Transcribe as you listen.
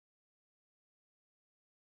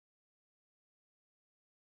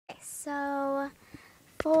so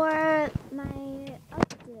for my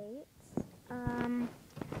updates,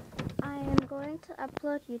 I am going to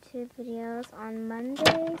upload YouTube videos on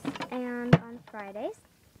Mondays and on Fridays.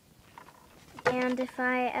 And if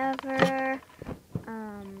I ever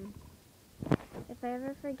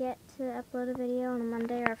forget to upload a video on a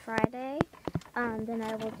Monday or Friday, then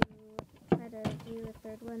I will try to do a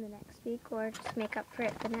third one the next week, or just make up for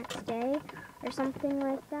it the next day, or something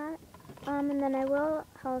like that. And then I will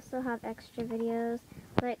also have extra videos,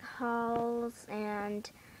 like hauls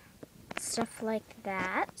and stuff like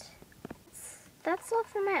that. That's all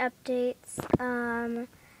for my updates.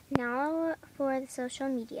 Now for the social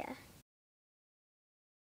media.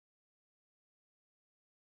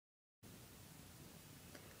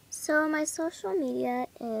 So my social media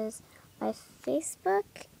is, my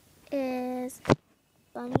Facebook is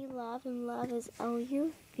Bunny Love, and love is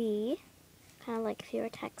L-U-V, kind of like if you were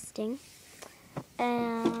texting.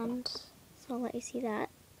 And so I'll let you see that.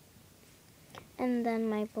 And then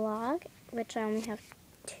my blog, which I only have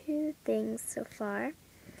 2 things so far,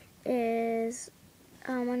 is,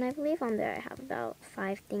 and I believe on there I have about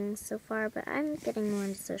 5 things so far, but I'm getting more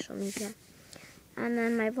into social media. And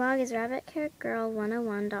then my blog is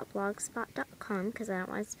rabbitcaregirl101.blogspot.com, because I don't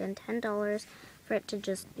want to spend $10 for it to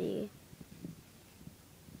just be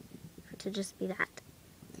that.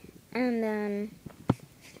 And then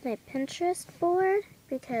my Pinterest board,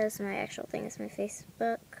 because my actual thing is my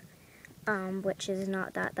Facebook, which is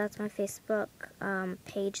not that. That's my Facebook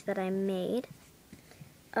page that I made.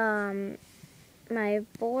 My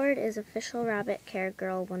board is Official Rabbit Care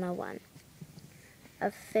Girl 101.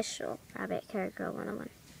 Official Rabbit Care Girl 101.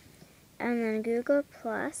 And then Google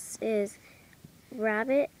Plus is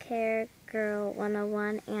Rabbit Care Girl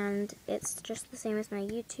 101, and it's just the same as my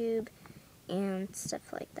YouTube and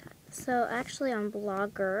stuff like that. So actually on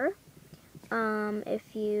Blogger,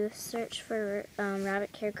 if you search for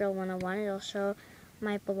Rabbit Care Girl 101, it'll show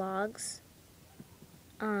my blogs.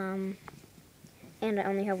 And I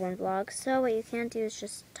only have 1 blog, so what you can do is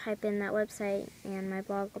just type in that website and my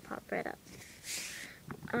blog will pop right up.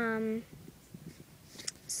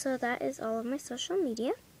 So that is all of my social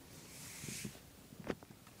media.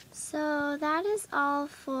 So that is all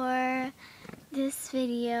for this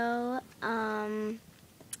video.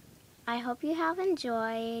 I hope you have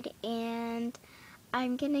enjoyed, and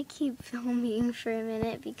I'm gonna keep filming for a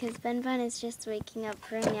minute because Bun Bun is just waking up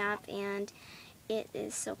for a nap and it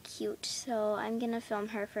is so cute, so I'm gonna film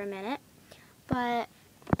her for a minute. But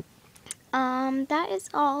that is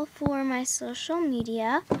all for my social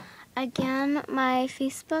media. Again, my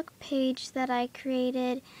Facebook page that I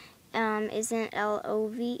created isn't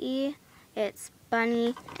L-O-V-E, it's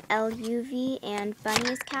Bunny, L-U-V, and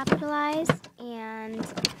Bunny is capitalized, and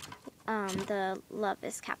the love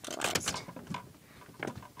is capitalized.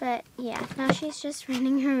 But yeah, now she's just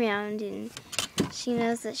running around and she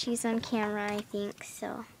knows that she's on camera, I think,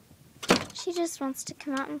 so she just wants to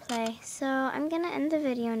come out and play. So I'm gonna end the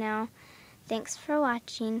video now. Thanks for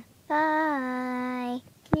watching. Bye.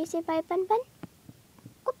 Can you say bye, Bun Bun?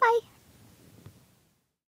 Goodbye.